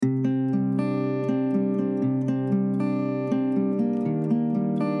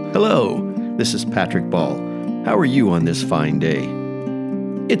Hello, this is Patrick Ball. How are you on this fine day?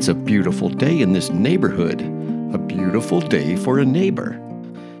 It's a beautiful day in this neighborhood, a beautiful day for a neighbor.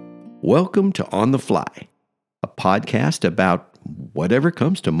 Welcome to On the Fly, a podcast about whatever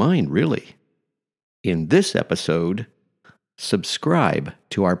comes to mind, really. In this episode, subscribe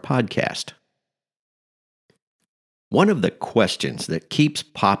to our podcast. One of the questions that keeps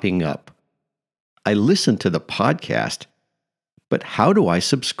popping up, I listen to the podcast, but how do I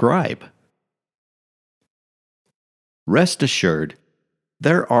subscribe? Rest assured,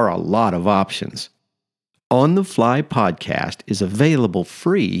 there are a lot of options. On the Fly podcast is available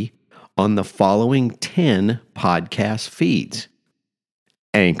free on the following 10 podcast feeds: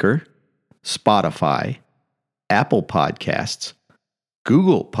 Anchor, Spotify, Apple Podcasts,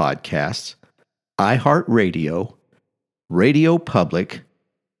 Google Podcasts, iHeartRadio, Radio Public,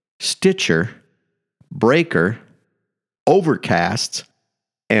 Stitcher, Breaker, Overcast,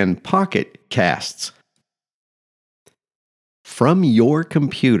 and Pocket Casts. From your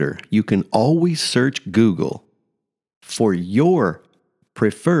computer, you can always search Google for your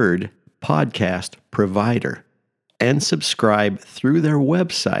preferred podcast provider and subscribe through their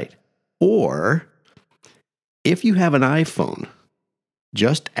website. Or, if you have an iPhone,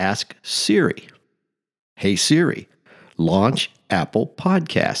 just ask Siri, "Hey Siri, launch Apple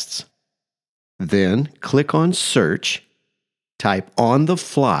Podcasts." Then click on Search, type On the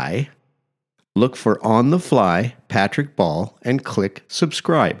Fly, look for On the Fly, Patrick Ball, and click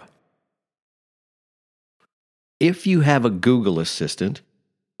Subscribe. If you have a Google Assistant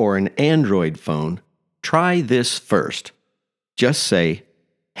or an Android phone, try this first. Just say,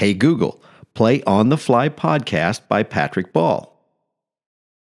 "Hey Google, play On the Fly podcast by Patrick Ball."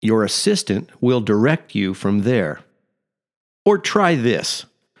 Your assistant will direct you from there. Or try this.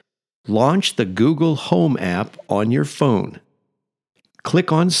 Launch the Google Home app on your phone.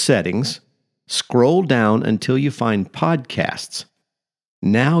 Click on Settings, scroll down until you find Podcasts.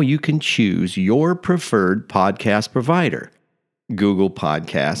 Now you can choose your preferred podcast provider, Google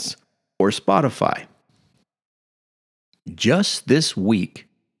Podcasts or Spotify. Just this week,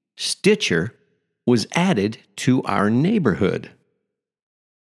 Stitcher was added to our neighborhood.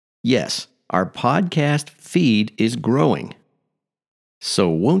 Yes, our podcast feed is growing. So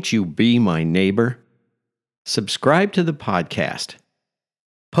won't you be my neighbor? Subscribe to the podcast.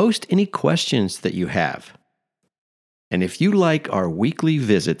 Post any questions that you have. And if you like our weekly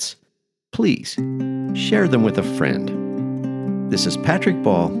visits, please share them with a friend. This is Patrick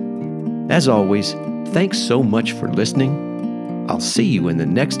Ball. As always, thanks so much for listening. I'll see you in the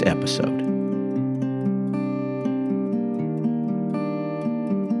next episode.